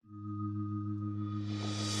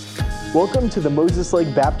Welcome to the Moses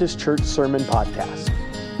Lake Baptist Church Sermon Podcast.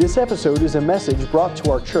 This episode is a message brought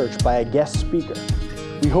to our church by a guest speaker.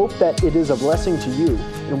 We hope that it is a blessing to you,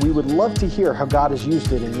 and we would love to hear how God has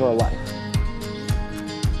used it in your life.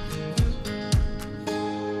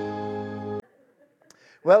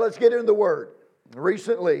 Well, let's get into the Word.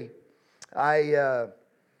 Recently, I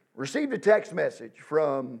received a text message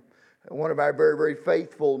from one of our very, very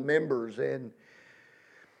faithful members, and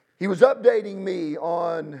he was updating me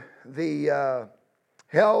on the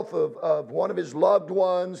health of one of his loved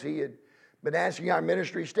ones. He had been asking our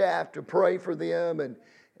ministry staff to pray for them,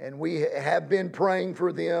 and we have been praying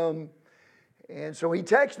for them. And so he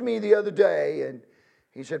texted me the other day, and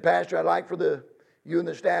he said, "Pastor, I'd like for you and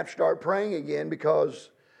the staff to start praying again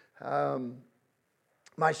because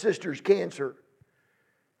my sister's cancer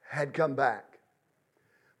had come back."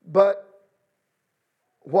 But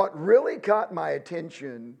what really caught my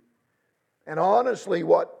attention, and honestly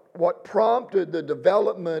what prompted the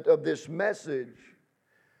development of this message,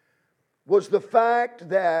 was the fact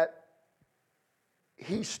that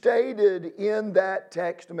he stated in that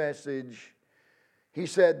text message, he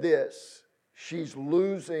said this: she's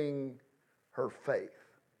losing her faith.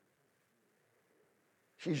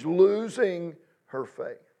 She's losing her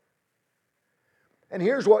faith. And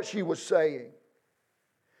here's what she was saying: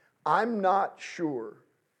 I'm not sure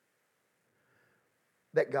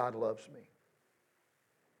that God loves me.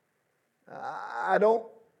 I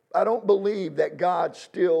don't believe that God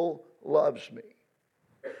still loves me.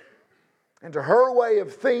 And to her way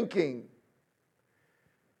of thinking,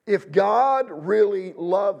 if God really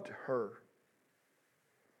loved her,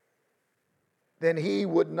 then He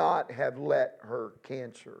would not have let her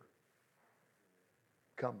cancer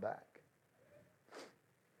come back.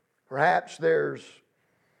 Perhaps there's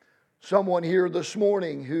someone here this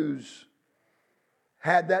morning who's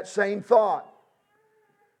had that same thought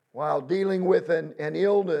while dealing with an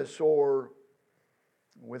illness or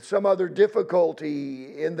with some other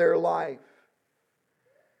difficulty in their life.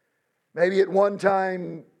 Maybe at one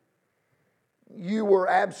time you were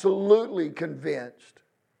absolutely convinced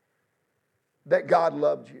that God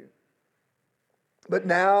loved you. But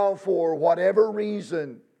now, for whatever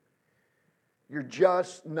reason, you're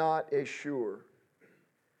just not as sure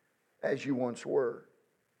as you once were.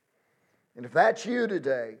 And if that's you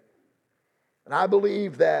today, and I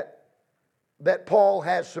believe that Paul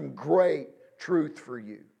has some great truth for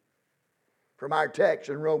you from our text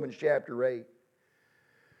in Romans chapter 8.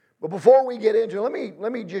 But before we get into it,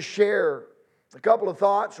 let me just share a couple of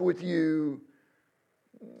thoughts with you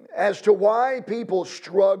as to why people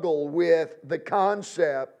struggle with the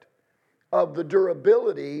concept of the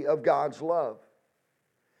durability of God's love.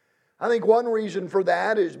 I think one reason for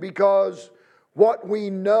that is because what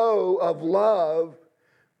we know of love,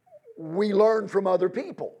 we learn from other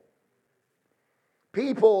people.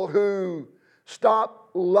 People who stop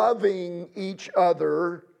loving each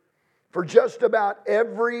other for just about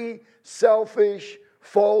every selfish,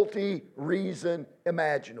 faulty reason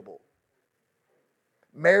imaginable.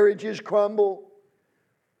 Marriages crumble.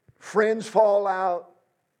 Friends fall out.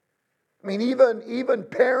 I mean, even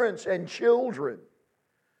parents and children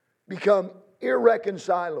become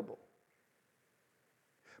irreconcilable.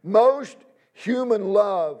 Most human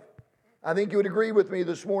love, I think you would agree with me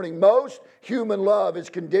this morning, most human love is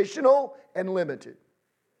conditional and limited.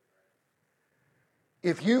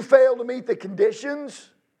 If you fail to meet the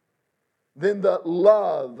conditions, then the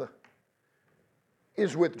love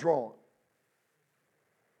is withdrawn.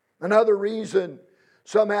 Another reason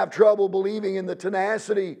some have trouble believing in the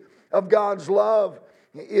tenacity of God's love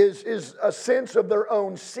is a sense of their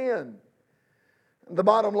own sin. The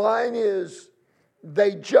bottom line is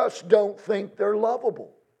they just don't think they're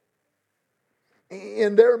lovable.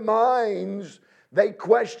 In their minds, they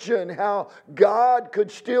question how God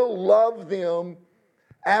could still love them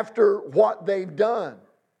after what they've done.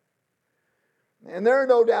 And there are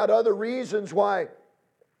no doubt other reasons why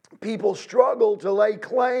people struggle to lay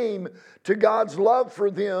claim to God's love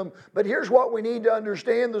for them. But here's what we need to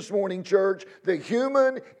understand this morning, church. The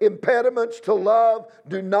human impediments to love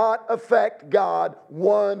do not affect God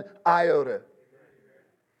one iota.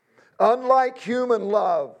 Unlike human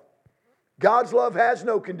love, God's love has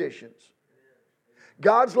no conditions.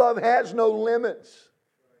 God's love has no limits.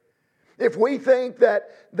 If we think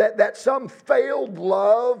that some failed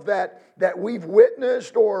love that we've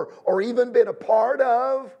witnessed or even been a part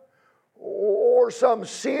of, or some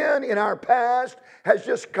sin in our past has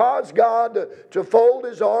just caused God to fold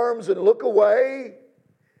His arms and look away,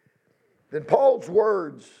 then Paul's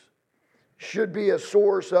words should be a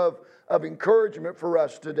source of encouragement for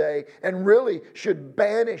us today and really should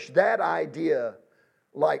banish that idea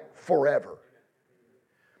like forever.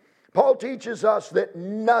 Paul teaches us that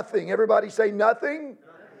nothing, everybody say nothing.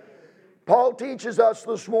 Paul teaches us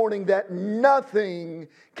this morning that nothing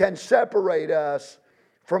can separate us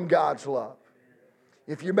from God's love.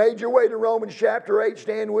 If you made your way to Romans chapter 8,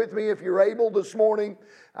 stand with me if you're able this morning.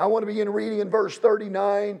 I want to begin reading in verse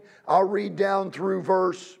 39. I'll read down through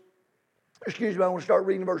I want to start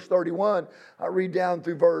reading verse 31. I'll read down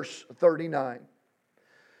through verse 39.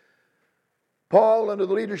 Paul, under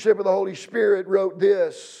the leadership of the Holy Spirit, wrote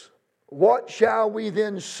this: "What shall we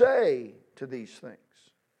then say to these things?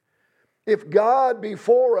 If God be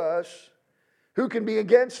for us, who can be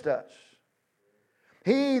against us?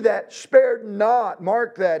 He that spared not,"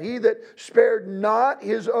 mark that, "he that spared not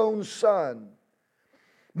his own Son,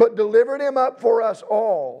 but delivered him up for us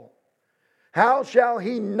all, how shall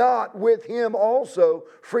he not with him also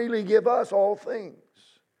freely give us all things?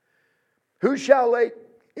 Who shall lay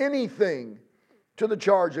anything to the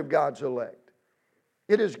charge of God's elect?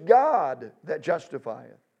 It is God that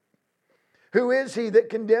justifieth. Who is he that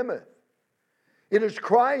condemneth? It is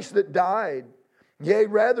Christ that died, yea,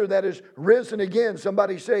 rather that is risen again."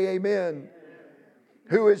 Somebody say amen.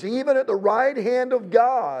 "Who is even at the right hand of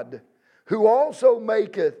God, who also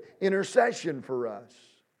maketh intercession for us.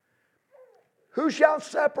 Who shall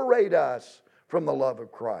separate us from the love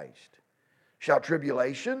of Christ? Shall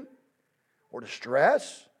tribulation, or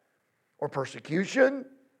distress, or persecution,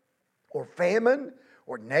 or famine,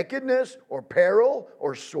 or nakedness, or peril,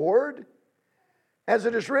 or sword? As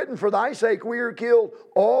it is written, for thy sake we are killed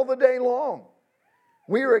all the day long.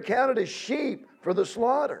 We are accounted as sheep for the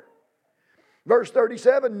slaughter." Verse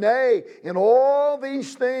 37, "Nay, in all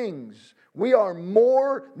these things we are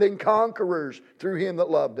more than conquerors through him that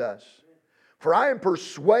loved us. For I am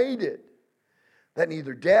persuaded that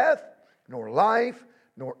neither death, nor life,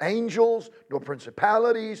 nor angels, nor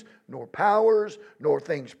principalities, nor powers, nor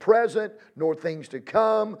things present, nor things to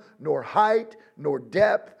come, nor height, nor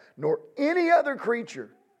depth, nor any other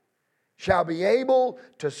creature shall be able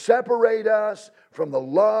to separate us from the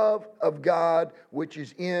love of God which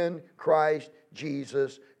is in Christ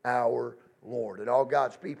Jesus our Lord." And all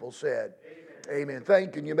God's people said, Amen.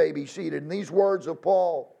 Thank you. And you may be seated. In these words of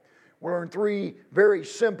Paul, we learn three very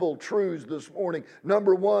simple truths this morning.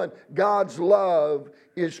 Number one, God's love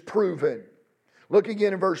is proven. Look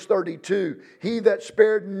again in verse 32. "He that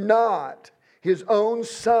spared not his own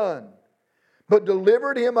Son, but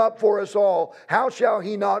delivered him up for us all, how shall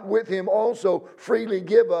he not with him also freely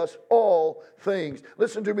give us all things?"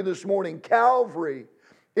 Listen to me this morning. Calvary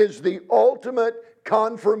is the ultimate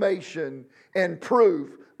confirmation and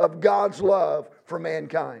proof of God's love for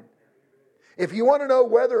mankind. If you want to know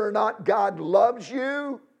whether or not God loves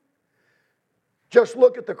you, just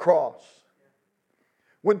look at the cross.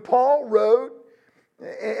 When Paul wrote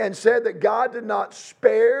and said that God did not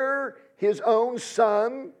spare his own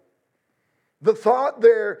Son, the thought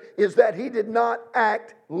there is that he did not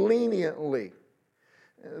act leniently.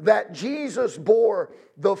 That Jesus bore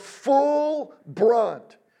the full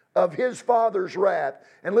brunt of his Father's wrath.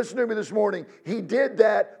 And listen to me this morning, he did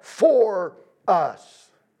that for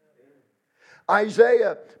us.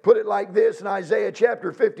 Isaiah put it like this in Isaiah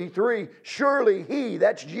chapter 53, "Surely he,"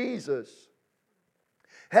 that's Jesus,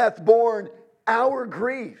 "hath borne our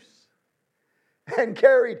griefs and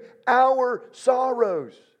carried our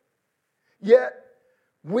sorrows. Yet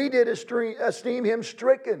we did esteem him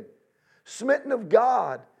stricken, smitten of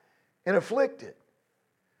God, and afflicted.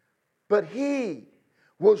 But he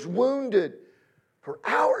was wounded for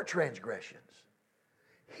our transgressions.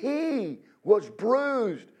 He was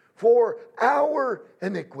bruised for our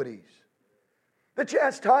iniquities. The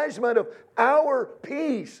chastisement of our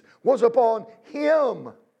peace was upon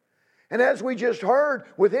him. And as we just heard,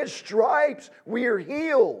 with his stripes we are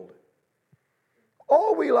healed.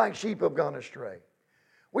 All we like sheep have gone astray.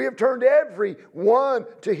 We have turned every one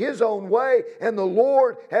to his own way, and the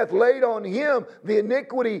Lord hath laid on him the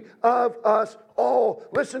iniquity of us all."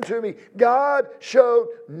 Listen to me. God showed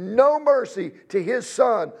no mercy to his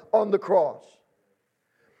Son on the cross.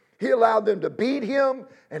 He allowed them to beat him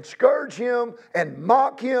and scourge him and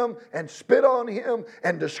mock him and spit on him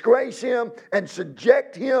and disgrace him and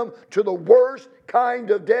subject him to the worst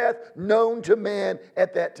kind of death known to man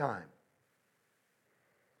at that time.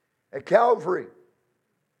 At Calvary,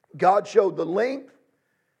 God showed the length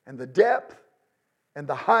and the depth and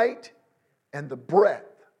the height and the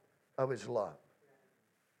breadth of his love.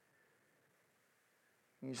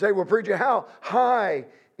 You say, "Well, preacher, how high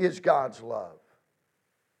is God's love?"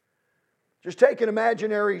 Just take an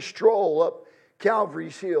imaginary stroll up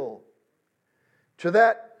Calvary's Hill to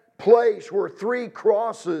that place where 3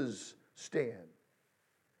 crosses stand.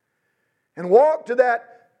 and walked to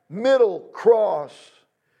that middle cross.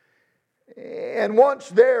 And once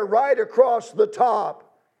there, right across the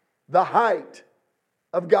top, the height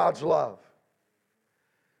of God's love.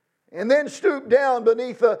 And then stooped down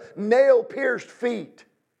beneath the nail-pierced feet.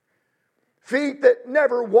 Feet that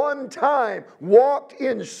never one time walked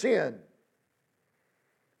in sin.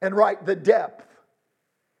 And right the depth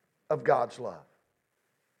of God's love.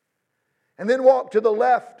 And then walked to the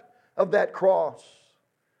left of that cross.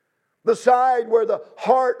 The side where the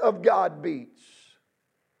heart of God beats.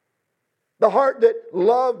 The heart that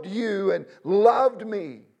loved you and loved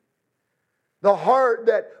me. The heart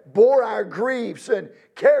that bore our griefs and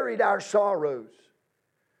carried our sorrows.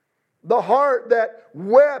 The heart that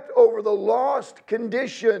wept over the lost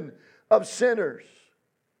condition of sinners.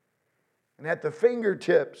 And at the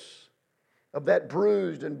fingertips of that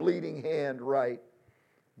bruised and bleeding hand, right,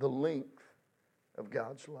 the length of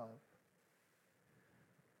God's love.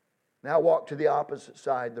 Now walk to the opposite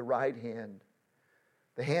side, the right hand.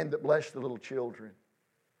 The hand that blessed the little children.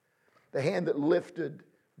 The hand that lifted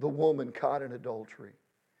the woman caught in adultery.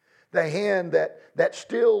 The hand that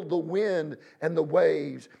stilled the wind and the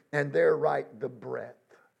waves, and there right the breath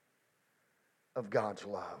of God's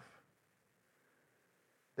love.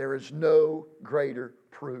 There is no greater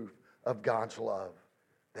proof of God's love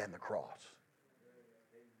than the cross.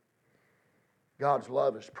 God's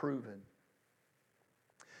love is proven.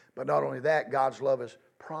 But not only that, God's love is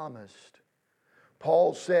promised.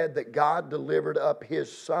 Paul said that God delivered up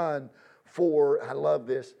His Son for, I love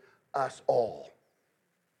this, us all.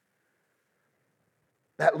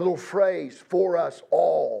 That little phrase, for us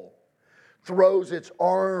all, throws its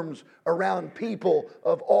arms around people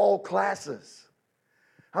of all classes.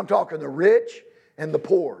 I'm talking the rich and the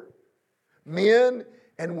poor, men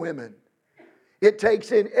and women. It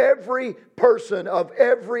takes in every person of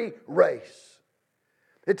every race.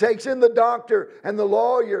 It takes in the doctor and the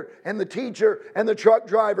lawyer and the teacher and the truck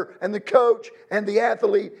driver and the coach and the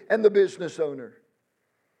athlete and the business owner.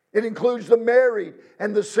 It includes the married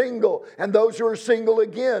and the single and those who are single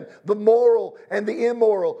again, the moral and the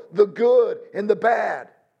immoral, the good and the bad.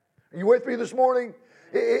 Are you with me this morning?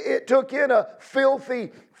 It took in a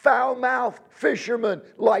filthy, foul-mouthed fisherman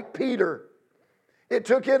like Peter. It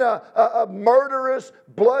took in a murderous,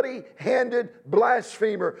 bloody-handed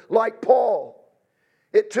blasphemer like Paul.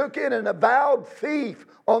 It took in an avowed thief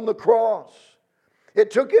on the cross.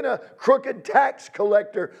 It took in a crooked tax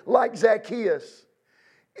collector like Zacchaeus.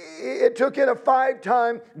 It took in a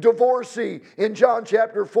 5-time divorcee in John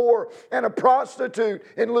chapter 4, and a prostitute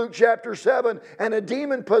in Luke chapter 7, and a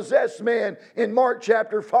demon-possessed man in Mark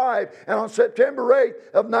chapter 5. And on September 8th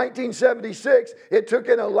of 1976, it took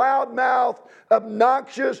in a loud-mouthed,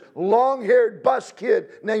 obnoxious, long-haired bus kid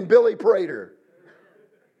named Billy Prater.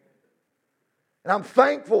 And I'm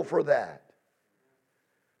thankful for that.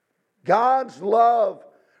 God's love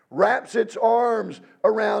wraps its arms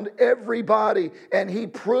around everybody, and He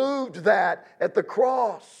proved that at the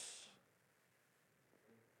cross.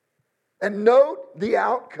 And note the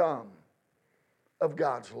outcome of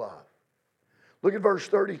God's love. Look at verse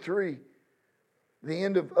 33. The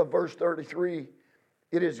end of verse 33.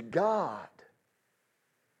 It is God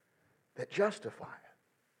that justifieth.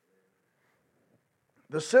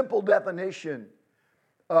 The simple definition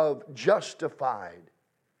of justified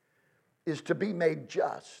is to be made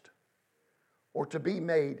just or to be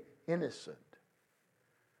made innocent.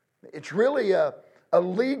 It's really a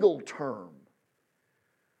legal term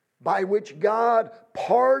by which God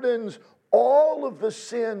pardons all of the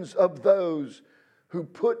sins of those who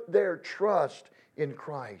put their trust in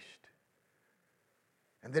Christ.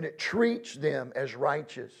 And then it treats them as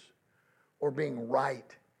righteous or being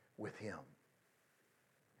right with Him.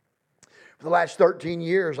 For the last 13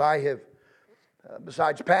 years, I have,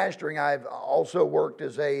 besides pastoring, I've also worked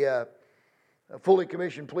as a fully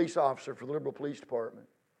commissioned police officer for the Liberal Police Department.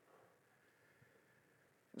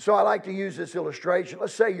 So I like to use this illustration.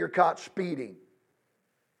 Let's say you're caught speeding.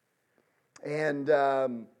 And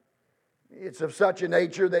it's of such a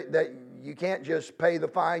nature that you can't just pay the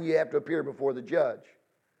fine, you have to appear before the judge.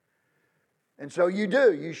 And so you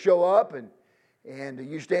do. You show up and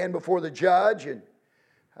you stand before the judge, and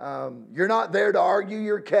you're not there to argue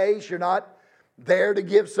your case. You're not there to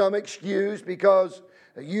give some excuse, because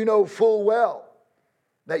you know full well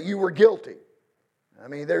that you were guilty. I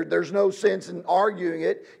mean, there's no sense in arguing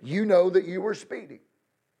it. You know that you were speeding.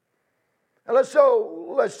 And let's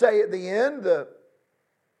say at the end, the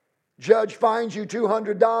judge fines you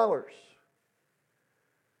 $200.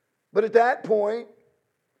 But at that point,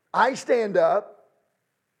 I stand up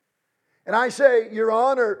and I say, Your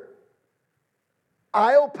Honor,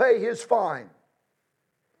 I'll pay his fine.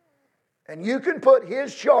 And you can put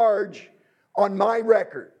his charge on my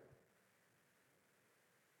record.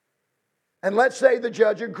 And let's say the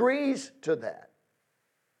judge agrees to that.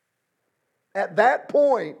 At that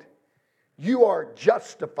point, you are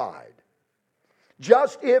justified.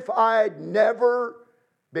 Just if I'd never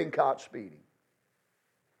been caught speeding,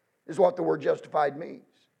 is what the word justified means.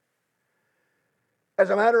 As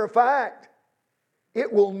a matter of fact,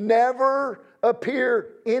 it will never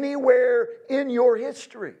appear anywhere in your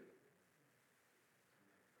history.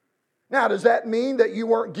 Now, does that mean that you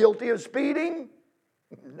weren't guilty of speeding?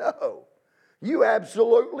 No. You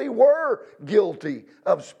absolutely were guilty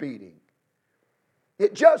of speeding.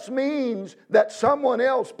 It just means that someone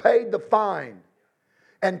else paid the fine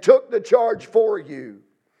and took the charge for you,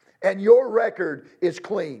 and your record is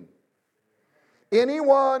clean.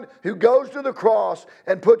 Anyone who goes to the cross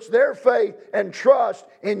and puts their faith and trust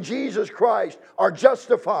in Jesus Christ are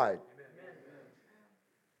justified.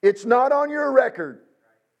 It's not on your record.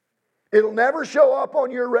 It'll never show up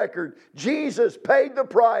on your record. Jesus paid the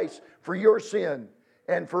price for your sin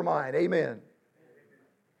and for mine. Amen.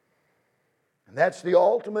 And that's the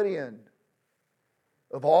ultimate end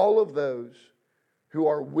of all of those who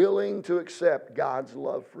are willing to accept God's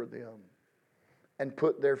love for them and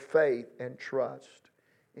put their faith and trust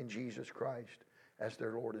in Jesus Christ as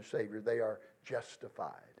their Lord and Savior. They are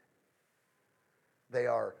justified. They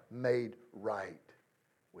are made right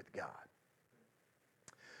with God.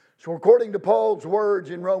 So according to Paul's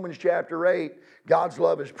words in Romans chapter 8, God's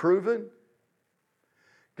love is proven.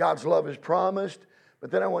 God's love is promised.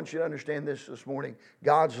 But then I want you to understand this morning.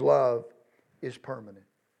 God's love is permanent.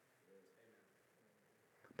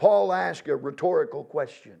 Paul asked a rhetorical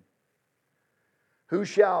question. Who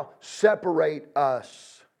shall separate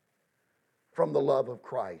us from the love of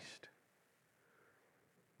Christ?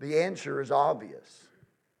 The answer is obvious.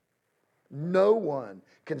 No one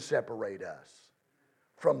can separate us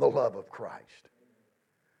from the love of Christ.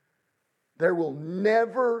 There will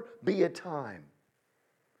never be a time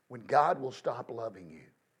when God will stop loving you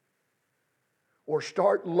or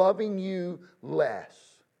start loving you less.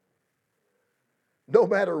 No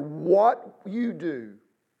matter what you do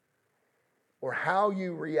or how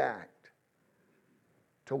you react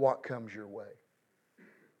to what comes your way.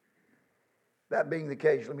 That being the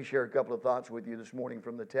case, let me share a couple of thoughts with you this morning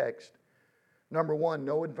from the text. Number one,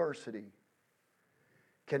 no adversity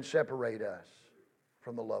can separate us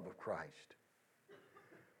from the love of Christ.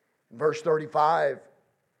 In verse 35,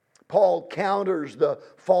 Paul counters the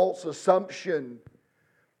false assumption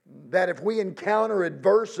that if we encounter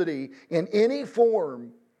adversity in any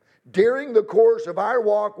form during the course of our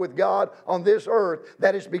walk with God on this earth,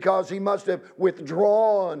 that is because He must have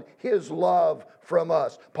withdrawn His love from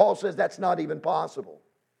us. Paul says that's not even possible.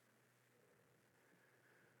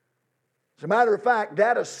 As a matter of fact,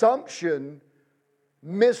 that assumption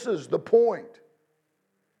misses the point.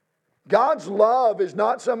 God's love is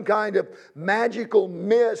not some kind of magical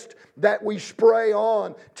mist that we spray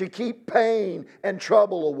on to keep pain and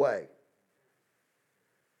trouble away.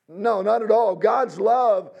 No, not at all. God's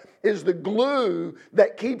love is the glue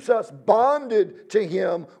that keeps us bonded to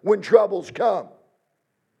Him when troubles come.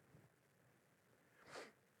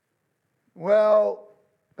 Well,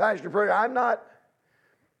 Pastor Prager,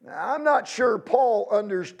 I'm not sure Paul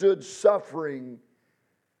understood suffering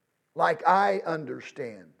like I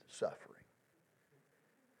understand suffering.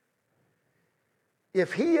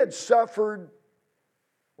 If he had suffered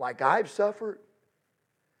like I've suffered,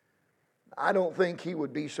 I don't think he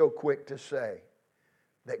would be so quick to say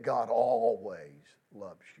that God always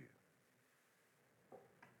loves you.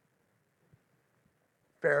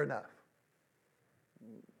 Fair enough.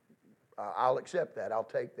 I'll accept that. I'll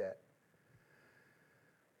take that.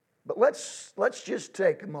 But let's just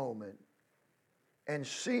take a moment and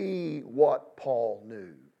see what Paul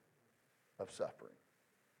knew of suffering.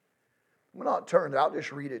 I'm not turn it. I'll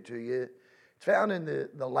just read it to you. It's found in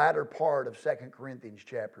the latter part of 2 Corinthians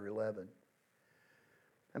chapter 11.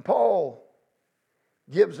 And Paul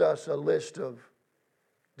gives us a list of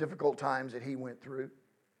difficult times that he went through.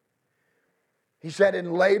 He said,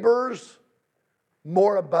 in labors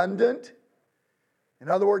more abundant. In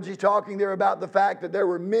other words, he's talking there about the fact that there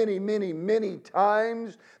were many, many, many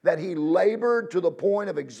times that he labored to the point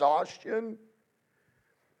of exhaustion.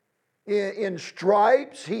 In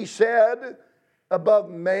stripes, he said, above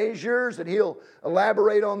measures, and he'll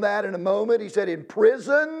elaborate on that in a moment. He said in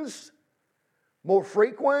prisons, more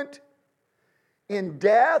frequent. In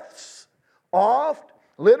deaths, oft.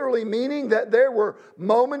 Literally meaning that there were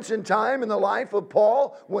moments in time in the life of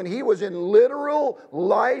Paul when he was in literal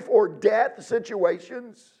life or death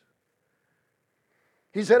situations.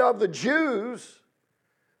 He said of the Jews,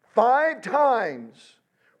 5 times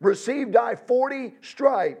received I 40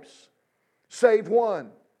 stripes, save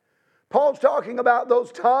one. Paul's talking about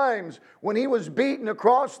those times when he was beaten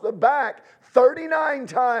across the back 39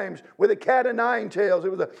 times with a cat o' nine tails.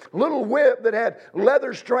 It was a little whip that had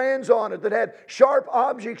leather strands on it, that had sharp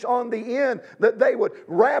objects on the end that they would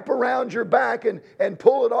wrap around your back and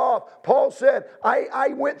pull it off. Paul said, I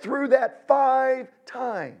went through that 5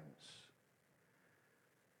 times.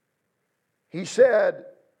 He said,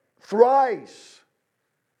 thrice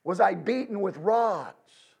was I beaten with rods.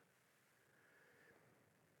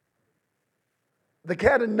 The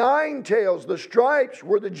cat o' nine tails, the stripes,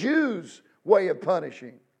 were the Jews' way of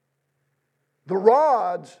punishing. The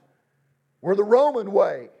rods were the Roman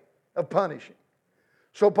way of punishing.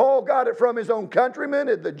 So Paul got it from his own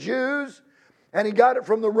countrymen, the Jews, and he got it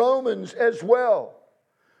from the Romans as well.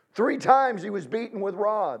 3 times he was beaten with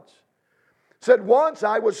rods. Said, once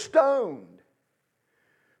I was stoned.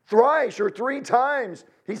 Thrice or 3 times,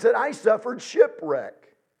 he said, I suffered shipwreck.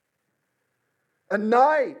 A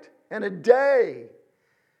night and a day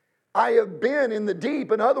I have been in the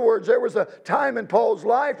deep. In other words, there was a time in Paul's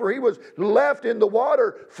life where he was left in the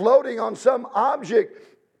water floating on some object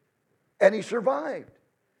and he survived.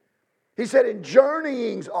 He said, in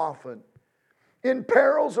journeyings often, in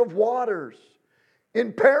perils of waters,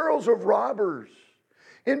 in perils of robbers,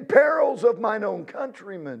 in perils of mine own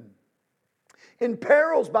countrymen, in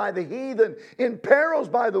perils by the heathen, in perils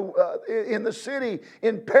in the city,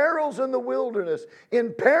 in perils in the wilderness,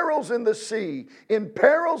 in perils in the sea, in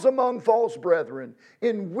perils among false brethren,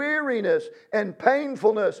 in weariness and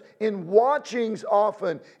painfulness, in watchings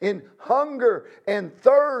often, in hunger and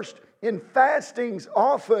thirst, in fastings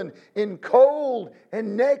often, in cold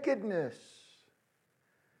and nakedness.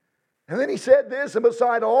 And then he said this, and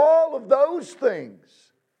beside all of those things,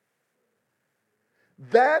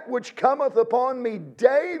 that which cometh upon me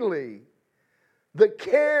daily, the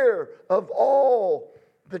care of all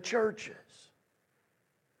the churches.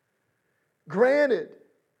 Granted,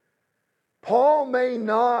 Paul may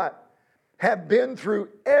not have been through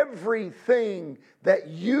everything that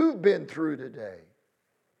you've been through today.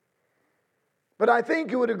 But I think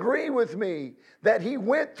you would agree with me that he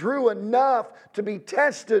went through enough to be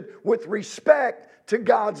tested with respect to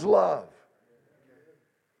God's love.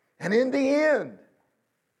 And in the end,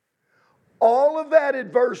 all of that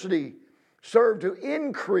adversity served to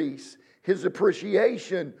increase his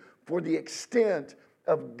appreciation for the extent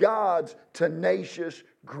of God's tenacious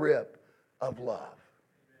grip of love.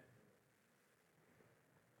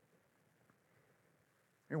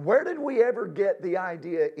 And where did we ever get the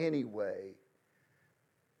idea anyway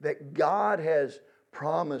that God has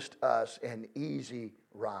promised us an easy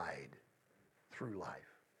ride through life?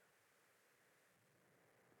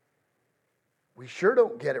 We sure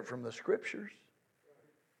don't get it from the Scriptures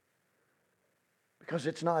because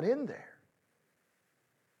it's not in there.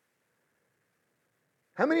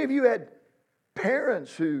 How many of you had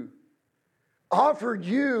parents who offered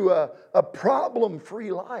you a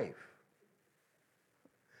problem-free life?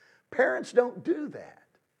 Parents don't do that.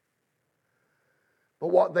 But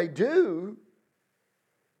what they do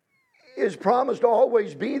is promise to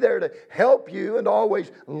always be there to help you and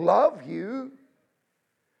always love you.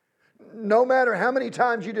 No matter how many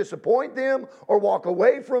times you disappoint them or walk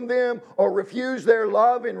away from them or refuse their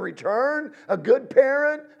love in return, a good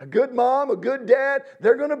parent, a good mom, a good dad,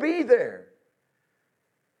 they're going to be there.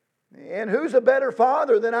 And who's a better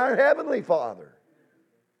father than our Heavenly Father?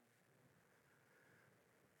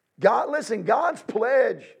 Listen, God's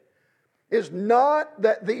pledge is not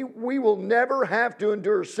that we will never have to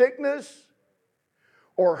endure sickness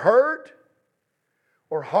or hurt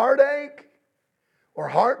or heartache or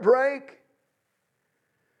heartbreak.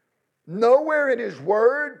 Nowhere in His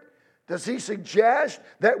Word does He suggest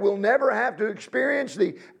that we'll never have to experience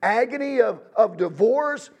the agony of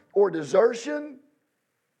divorce or desertion,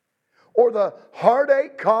 or the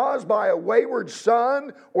heartache caused by a wayward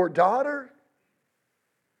son or daughter.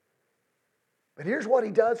 But here's what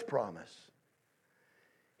He does promise.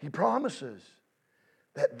 He promises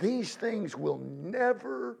that these things will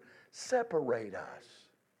never separate us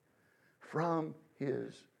from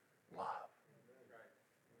His love.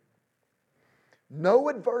 No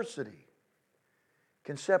adversity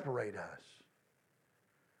can separate us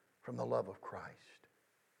from the love of Christ.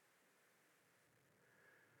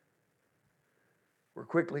 We're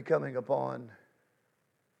quickly coming upon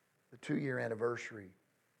the 2-year anniversary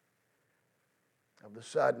of the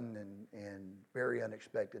sudden and very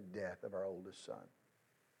unexpected death of our oldest son.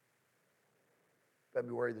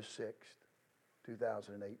 February the 6th,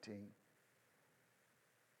 2018.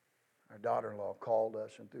 Our daughter-in-law called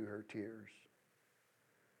us, and through her tears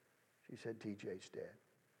She said, TJ's dead.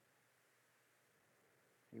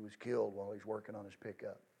 He was killed while he's working on his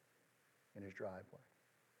pickup in his driveway.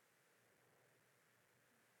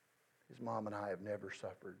 His mom and I have never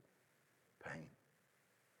suffered pain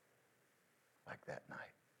like that night.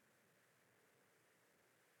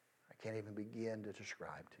 I can't even begin to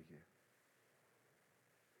describe to you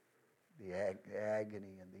the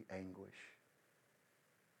agony and the anguish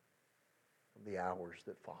of the hours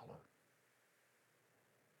that followed.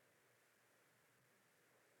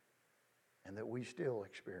 And that we still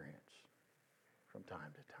experience from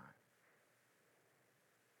time to time.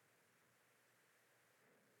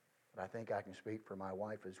 But I think I can speak for my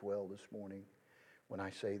wife as well this morning when I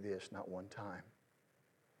say this: not one time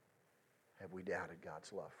have we doubted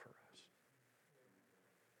God's love for us.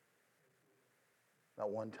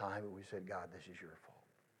 Not one time have we said, God, this is your fault.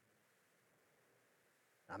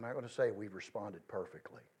 I'm not going to say we've responded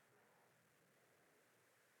perfectly.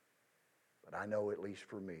 But I know, at least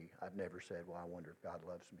for me, I've never said, well, I wonder if God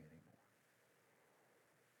loves me anymore.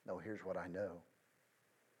 No, here's what I know.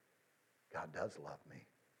 God does love me.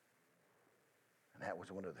 And that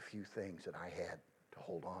was one of the few things that I had to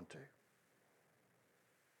hold on to.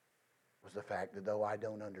 Was the fact that though I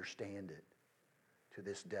don't understand it to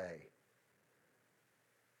this day,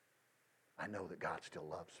 I know that God still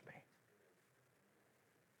loves me.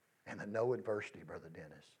 And that no adversity, Brother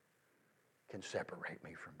Dennis, can separate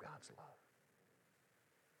me from God's love.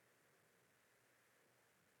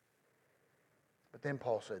 But then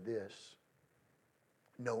Paul said this: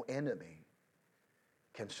 no enemy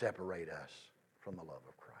can separate us from the love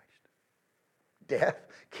of Christ. Death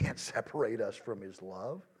can't separate us from His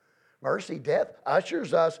love. Mercy, death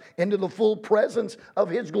ushers us into the full presence of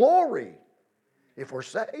His glory if we're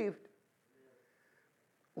saved.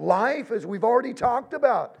 Life, as we've already talked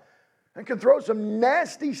about, and can throw some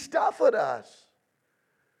nasty stuff at us,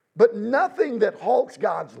 but nothing that halts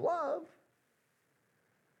God's love.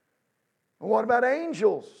 What about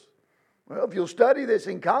angels? Well, if you'll study this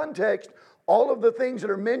in context, all of the things that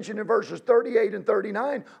are mentioned in verses 38 and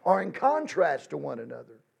 39 are in contrast to one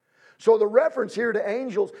another. So the reference here to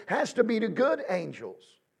angels has to be to good angels.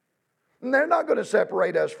 And they're not going to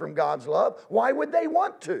separate us from God's love. Why would they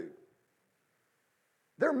want to?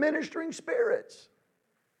 They're ministering spirits.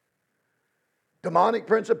 Demonic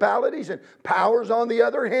principalities and powers, on the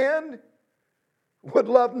other hand, would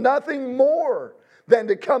love nothing more than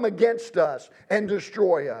to come against us and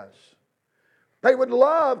destroy us. They would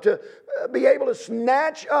love to be able to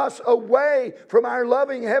snatch us away from our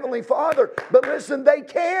loving Heavenly Father. But listen, they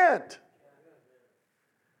can't.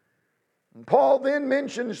 And Paul then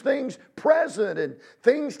mentions things present and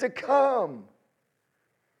things to come.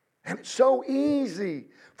 And it's so easy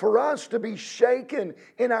for us to be shaken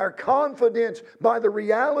in our confidence by the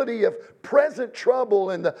reality of present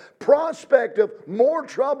trouble and the prospect of more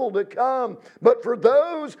trouble to come. But for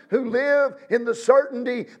those who live in the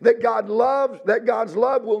certainty that God loves, that God's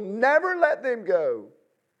love will never let them go,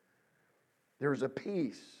 there's a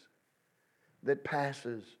peace that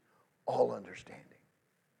passes all understanding.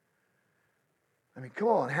 I mean, come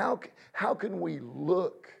on, how can we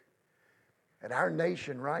look at our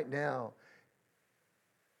nation right now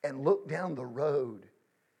and look down the road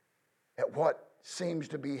at what seems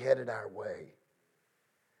to be headed our way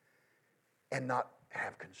and not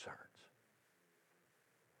have concerns?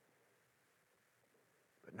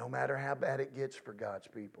 But no matter how bad it gets for God's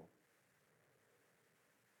people,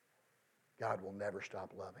 God will never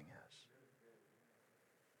stop loving us.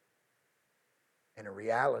 And in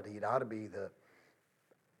reality, it ought to be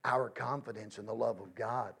our confidence in the love of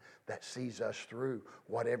God that sees us through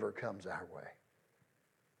whatever comes our way.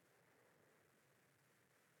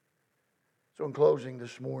 So in closing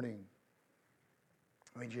this morning,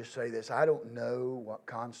 let me just say this. I don't know what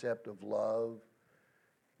concept of love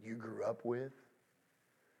you grew up with.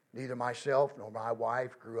 Neither myself nor my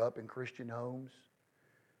wife grew up in Christian homes.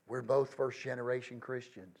 We're both first-generation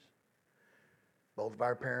Christians. Both of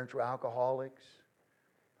our parents were alcoholics.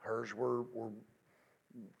 Hers were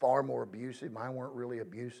far more abusive. Mine weren't really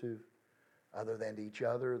abusive other than to each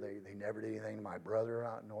other. They never did anything to my brother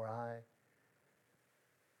nor I.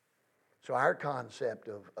 So our concept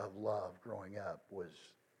of love growing up was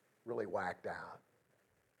really whacked out.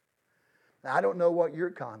 Now, I don't know what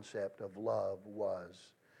your concept of love was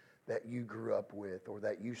that you grew up with or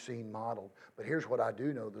that you've seen modeled. But here's what I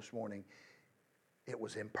do know this morning. It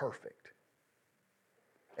was imperfect.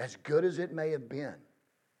 As good as it may have been,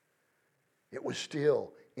 it was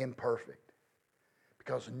still imperfect.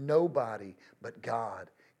 Because nobody but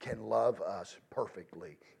God can love us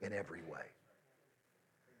perfectly in every way.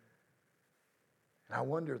 And I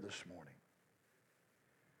wonder this morning,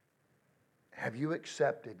 Have you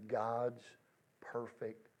accepted God's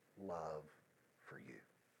perfect love for you?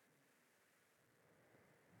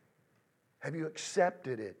 Have you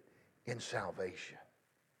accepted it in salvation?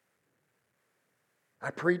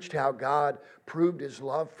 I preached how God proved His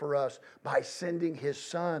love for us by sending His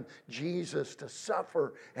Son, Jesus, to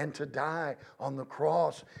suffer and to die on the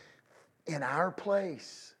cross in our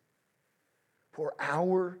place for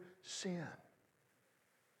our sin.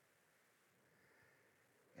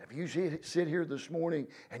 If you sit here this morning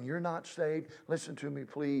and you're not saved, listen to me,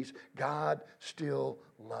 please. God still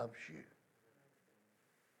loves you.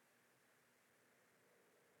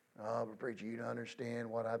 Oh, but preacher, you don't understand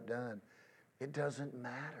what I've done. It doesn't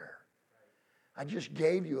matter. I just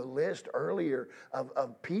gave you a list earlier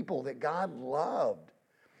of people that God loved.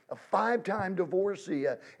 A 5-time divorcee,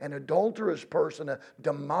 an adulterous person, a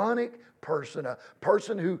demonic person, a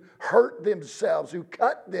person who hurt themselves, who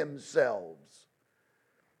cut themselves.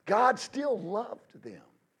 God still loved them.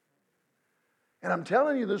 And I'm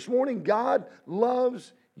telling you this morning, God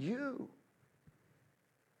loves you.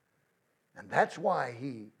 And that's why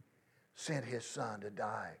He sent His Son to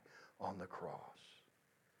die on the cross.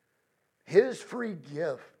 His free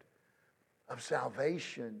gift of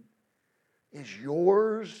salvation is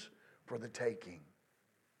yours for the taking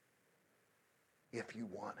if you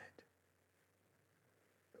want it.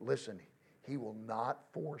 But listen, He will not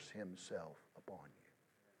force Himself upon you.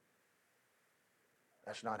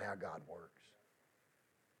 That's not how God works.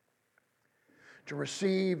 To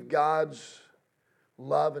receive God's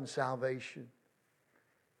love and salvation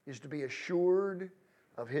is to be assured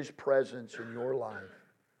of His presence in your life,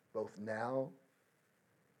 both now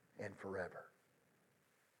and forever.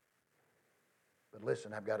 But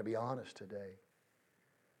listen, I've got to be honest today.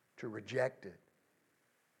 To reject it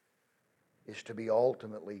is to be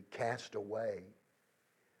ultimately cast away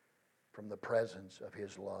from the presence of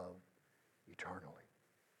His love eternally.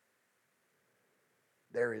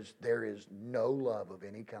 There is no love of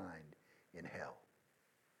any kind in hell.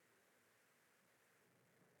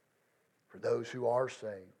 For those who are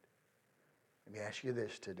saved, let me ask you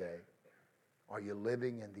this today. Are you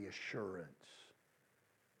living in the assurance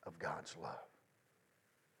of God's love?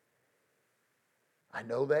 I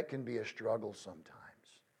know that can be a struggle sometimes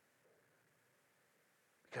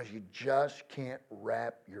because you just can't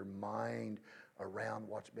wrap your mind around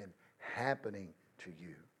what's been happening to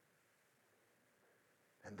you.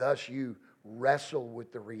 And thus you wrestle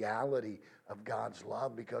with the reality of God's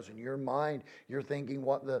love because in your mind you're thinking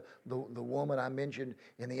what the woman I mentioned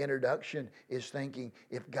in the introduction is thinking.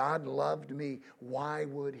 If God loved me, why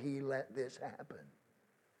would He let this happen?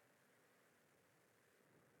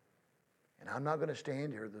 And I'm not going to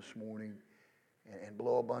stand here this morning and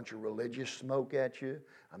blow a bunch of religious smoke at you.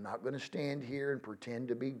 I'm not going to stand here and pretend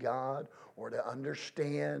to be God or to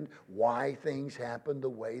understand why things happen the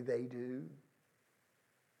way they do.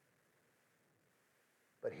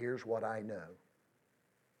 But here's what I know.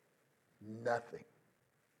 Nothing,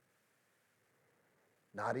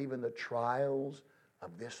 not even the trials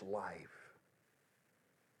of this life,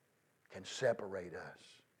 can separate us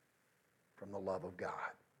from the love of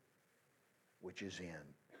God, which is in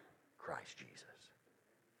Christ Jesus.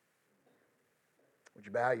 Would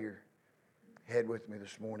you bow your head with me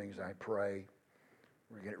this morning as I pray?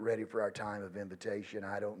 We're getting ready for our time of invitation.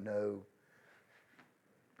 I don't know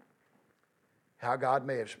how God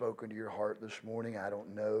may have spoken to your heart this morning. I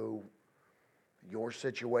don't know your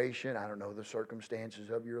situation. I don't know the circumstances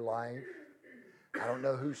of your life. I don't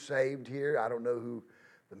know who's saved here. I don't know who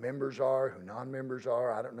the members are, who non-members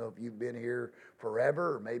are. I don't know if you've been here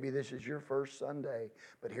forever or maybe this is your first Sunday.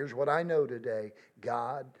 But here's what I know today.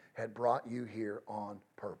 God had brought you here on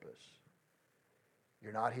purpose.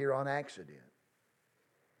 You're not here on accident.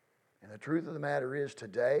 And the truth of the matter is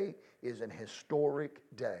today is an historic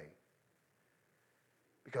day.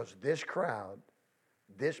 Because this crowd,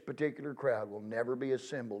 this particular crowd will never be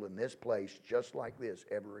assembled in this place just like this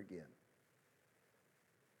ever again.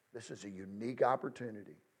 This is a unique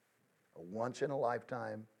opportunity, a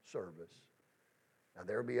once-in-a-lifetime service. Now,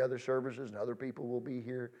 there will be other services and other people will be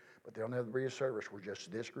here, but there'll never be a service where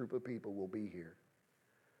just this group of people will be here.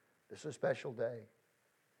 This is a special day,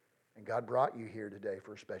 and God brought you here today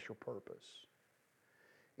for a special purpose.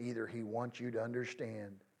 Either He wants you to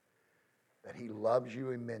understand that He loves you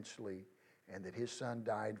immensely and that His Son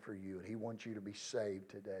died for you and He wants you to be saved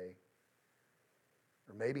today.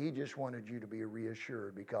 Or maybe He just wanted you to be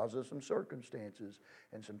reassured because of some circumstances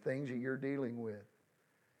and some things that you're dealing with.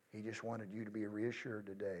 He just wanted you to be reassured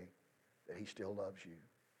today that He still loves you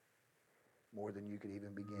more than you could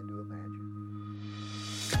even begin to imagine.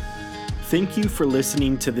 Thank you for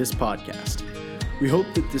listening to this podcast. We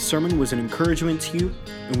hope that this sermon was an encouragement to you,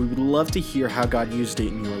 and we would love to hear how God used it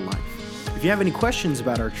in your life. If you have any questions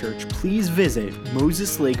about our church, please visit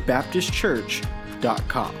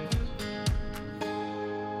moseslakebaptistchurch.com.